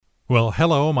Well,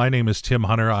 hello, my name is Tim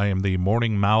Hunter. I am the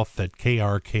morning mouth at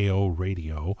KRKO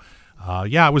Radio.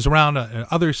 I was around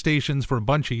other stations for a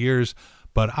bunch of years,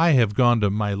 but I have gone to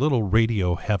my little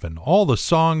radio heaven. All the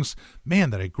songs, man,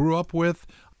 that I grew up with,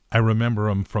 I remember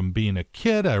them from being a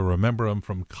kid. I remember them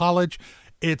from college.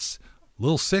 It's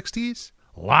little 60s,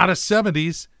 a lot of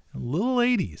 70s, little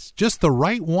 80s, just the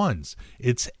right ones.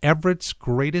 It's Everett's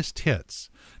Greatest Hits.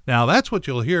 Now, that's what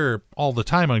you'll hear all the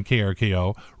time on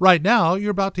KRKO. Right now, you're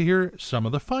about to hear some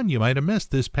of the fun you might have missed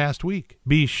this past week.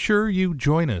 Be sure you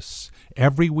join us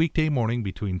every weekday morning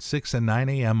between 6 and 9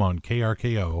 a.m. on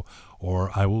KRKO,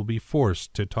 or I will be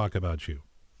forced to talk about you.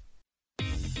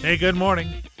 Hey, good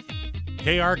morning.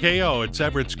 KRKO, it's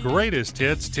Everett's Greatest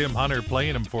Hits. Tim Hunter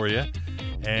playing them for you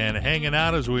and hanging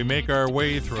out as we make our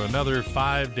way through another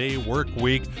 5-day work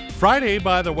week. Friday,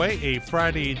 by the way, a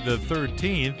Friday the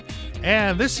 13th.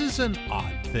 And this is an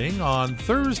odd thing. On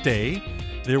Thursday,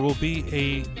 there will be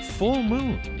a full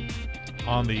moon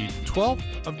on the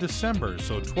 12th of December.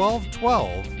 So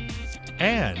 12/12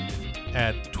 and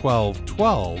at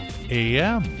 12:12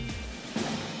 a.m.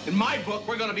 In my book,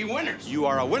 we're going to be winners. You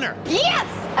are a winner. Yes,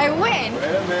 I win.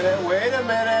 Wait a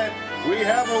minute. We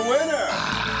have a winner.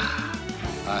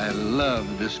 I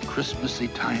love this Christmassy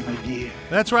time of year.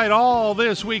 That's right. All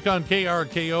this week on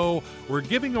KRKO, we're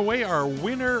giving away our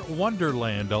Winter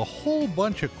Wonderland, a whole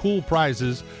bunch of cool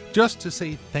prizes just to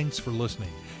say thanks for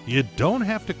listening. You don't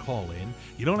have to call in.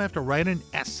 You don't have to write an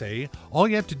essay. All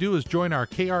you have to do is join our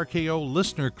KRKO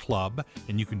Listener Club,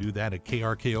 and you can do that at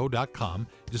krko.com.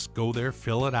 Just go there,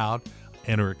 fill it out,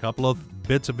 enter a couple of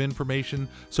bits of information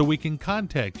so we can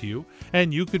contact you,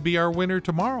 and you could be our winner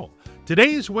tomorrow.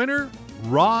 Today's winner,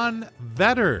 Ron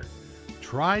Vetter.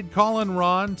 Tried calling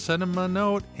Ron, sent him a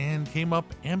note, and came up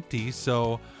empty.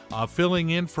 So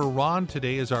filling in for Ron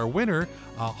today is our winner,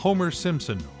 Homer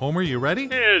Simpson. Homer, you ready?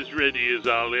 As ready as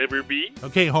I'll ever be.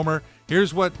 Okay, Homer,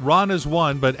 here's what Ron has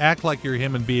won, but act like you're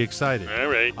him and be excited. All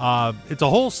right. It's a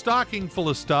whole stocking full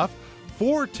of stuff.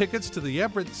 4 tickets to the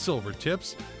Everett Silver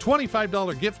Tips,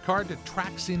 $25 gift card to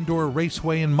Trax Indoor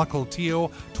Raceway in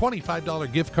Mukilteo,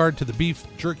 $25 gift card to the Beef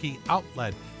Jerky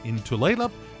Outlet in Tulalip,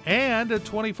 and a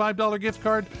 $25 gift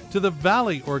card to the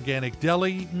Valley Organic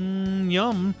Deli,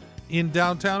 yum, in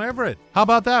downtown Everett. How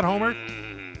about that, Homer?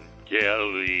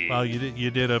 Kelly. Well, you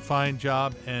did a fine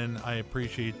job, and I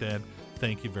appreciate that.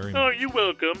 Thank you very much. Oh, you're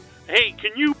welcome. Hey,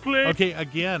 can you play? Okay,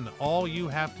 again, all you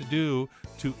have to do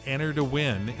to enter to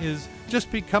win is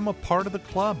just become a part of the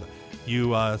club.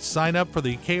 You sign up for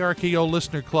the KRKO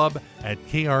Listener Club at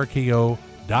krko.com.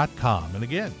 And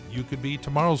again, you could be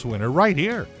tomorrow's winner right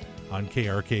here on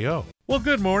KRKO. Well,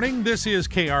 good morning. This is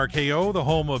KRKO, the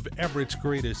home of Everett's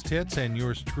Greatest Hits, and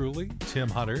yours truly, Tim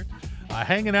Hunter.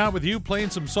 Hanging out with you,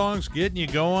 playing some songs, getting you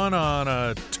going on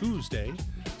a Tuesday.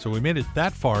 So we made it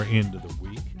that far into the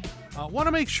week. Want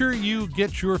to make sure you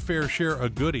get your fair share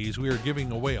of goodies. We are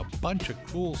giving away a bunch of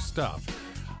cool stuff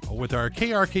with our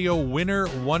KRKO Winter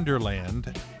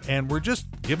Wonderland, and we're just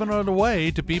giving it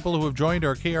away to people who have joined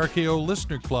our KRKO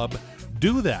Listener Club.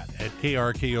 Do that at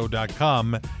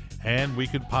krko.com, and we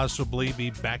could possibly be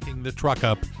backing the truck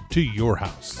up to your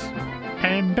house.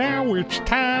 And now it's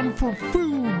time for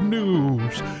food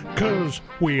news, 'cause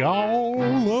we all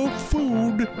love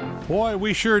food. Boy,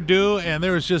 we sure do, and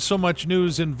there's just so much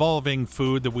news involving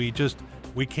food that we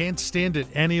can't stand it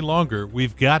any longer.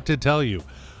 We've got to tell you.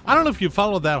 I don't know if you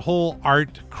followed that whole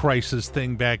art crisis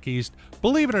thing back east.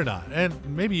 Believe it or not, and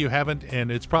maybe you haven't, and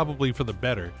it's probably for the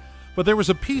better, but there was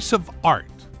a piece of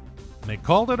art, and they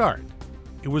called it art.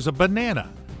 It was a banana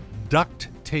duct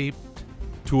taped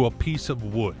to a piece of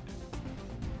wood.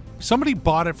 Somebody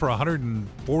bought it for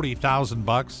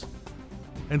 $140,000,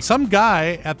 and some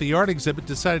guy at the art exhibit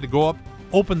decided to go up,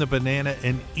 open the banana,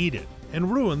 and eat it,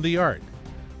 and ruin the art.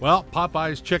 Well,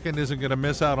 Popeye's Chicken isn't going to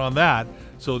miss out on that,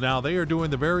 so now they are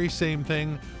doing the very same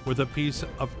thing with a piece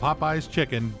of Popeye's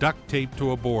Chicken duct taped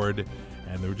to a board,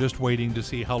 and they're just waiting to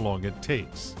see how long it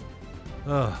takes.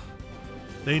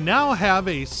 They now have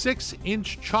a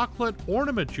 6-inch chocolate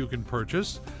ornament you can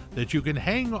purchase that you can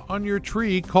hang on your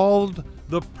tree called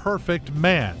the Perfect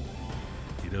Man.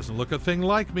 He doesn't look a thing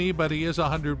like me, but he is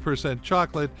 100%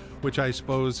 chocolate, which I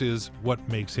suppose is what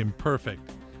makes him perfect.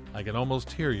 I can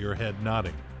almost hear your head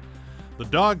nodding. The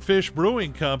Dogfish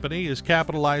Brewing Company is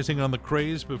capitalizing on the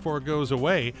craze before it goes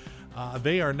away.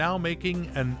 They are now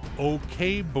making an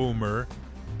OK Boomer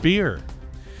beer.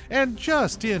 And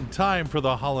just in time for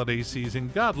the holiday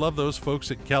season, God love those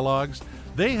folks at Kellogg's,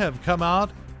 they have come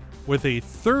out with a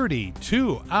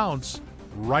 32-ounce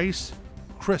Rice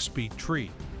Krispie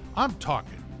treat. I'm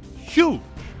talking huge,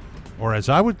 or as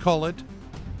I would call it,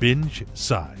 binge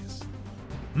size.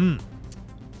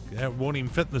 That won't even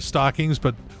fit in the stockings,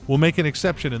 but we'll make an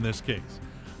exception in this case.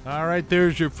 All right,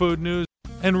 there's your food news.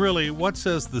 And really, what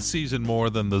says the season more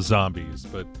than the zombies?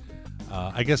 But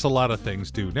I guess a lot of things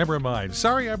do. Never mind.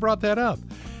 Sorry I brought that up.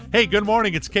 Hey, good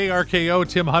morning. It's KRKO.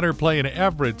 Tim Hunter playing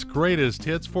Everett's greatest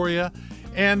hits for you.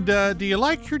 And do you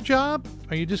like your job?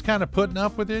 Are you just kind of putting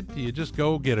up with it? Do you just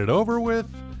go get it over with?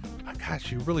 Oh,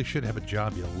 gosh, you really should have a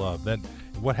job you love. That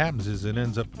what happens is it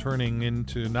ends up turning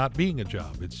into not being a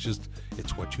job.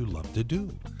 It's what you love to do.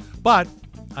 But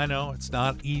I know it's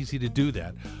not easy to do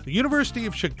that. The University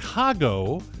of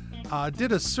Chicago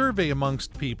did a survey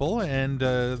amongst people, and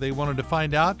they wanted to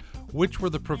find out which were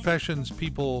the professions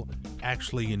people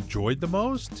actually enjoyed the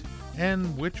most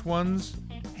and which ones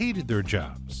hated their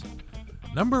jobs.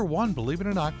 Number one, believe it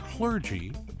or not,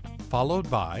 clergy, followed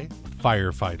by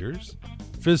firefighters,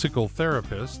 physical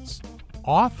therapists,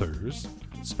 authors,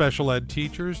 special ed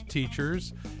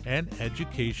teachers, and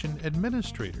education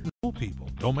administrators. Cool people.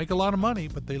 Don't make a lot of money,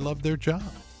 but they love their job.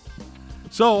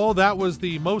 So that was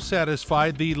the most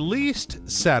satisfied. The least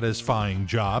satisfying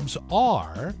jobs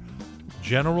are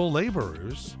general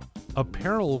laborers,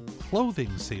 apparel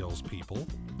clothing salespeople,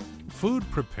 food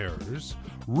preparers,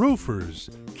 roofers,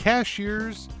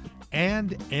 cashiers,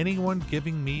 and anyone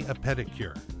giving me a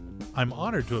pedicure. I'm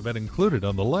honored to have been included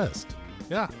on the list.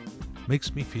 Yeah,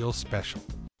 makes me feel special.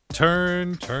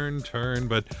 Turn,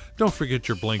 but don't forget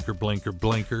your blinker,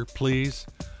 please.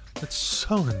 That's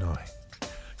so annoying.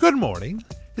 Good morning.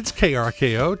 It's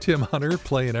KRKO, Tim Hunter,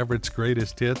 playing Everett's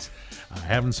greatest hits.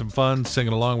 Having some fun,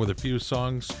 singing along with a few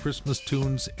songs, Christmas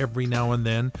tunes every now and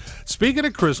then. Speaking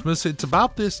of Christmas, it's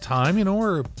about this time.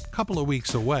 We're a couple of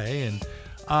weeks away,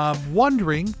 and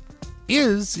wondering,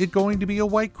 is it going to be a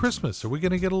white Christmas? Are we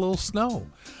going to get a little snow?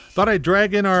 Thought I'd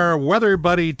drag in our weather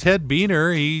buddy, Ted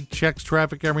Beener. He checks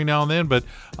traffic every now and then, but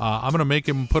I'm going to make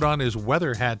him put on his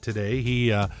weather hat today.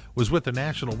 He was with the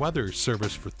National Weather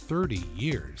Service for 30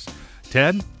 years.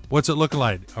 Ted, what's it looking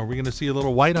like? Are we going to see a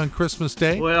little white on Christmas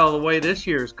Day? Well, the way this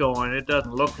year's going, it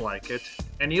doesn't look like it.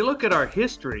 And you look at our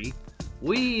history,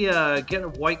 we get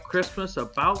a white Christmas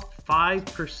about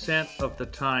 5% of the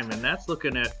time, and that's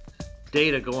looking at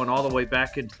data going all the way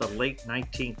back into the late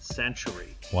 19th century.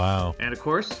 Wow. And of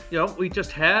course, we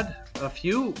just had a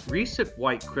few recent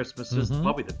white Christmases. Mm-hmm.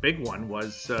 Probably the big one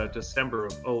was December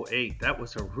of 2008. That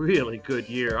was a really good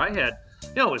year. I had,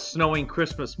 it was snowing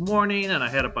Christmas morning, and I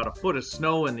had about a foot of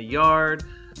snow in the yard.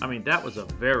 I mean, that was a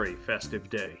very festive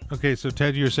day. Okay, so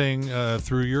Ted, you're saying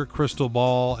through your crystal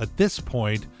ball, at this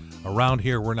point, around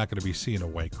here, we're not going to be seeing a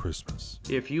white Christmas.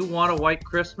 If you want a white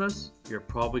Christmas, you're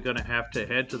probably going to have to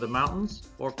head to the mountains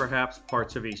or perhaps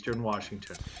parts of eastern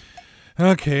Washington.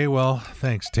 Okay, well,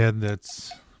 thanks, Ted.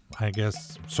 That's, I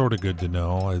guess, sort of good to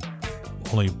know.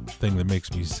 The only thing that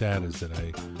makes me sad is that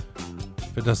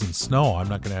if it doesn't snow, I'm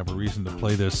not going to have a reason to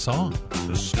play this song.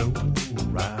 The snow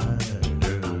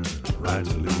rider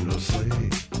rides a little sleigh.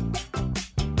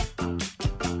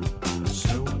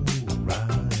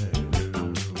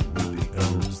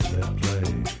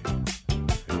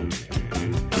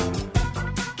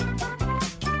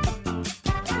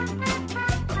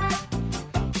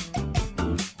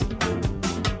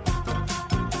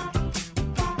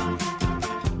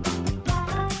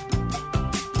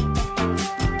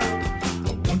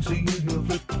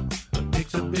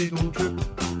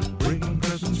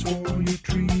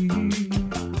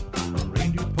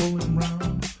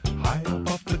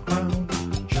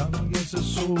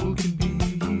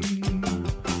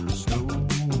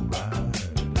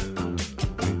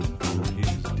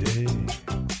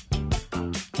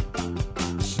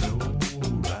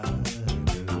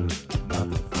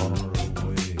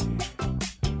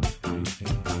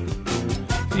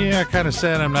 Yeah, kind of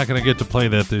sad I'm not going to get to play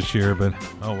that this year, but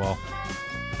oh well.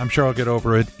 I'm sure I'll get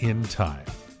over it in time.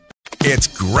 It's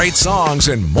great songs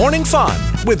and morning fun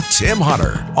with Tim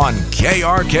Hunter on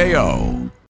KRKO.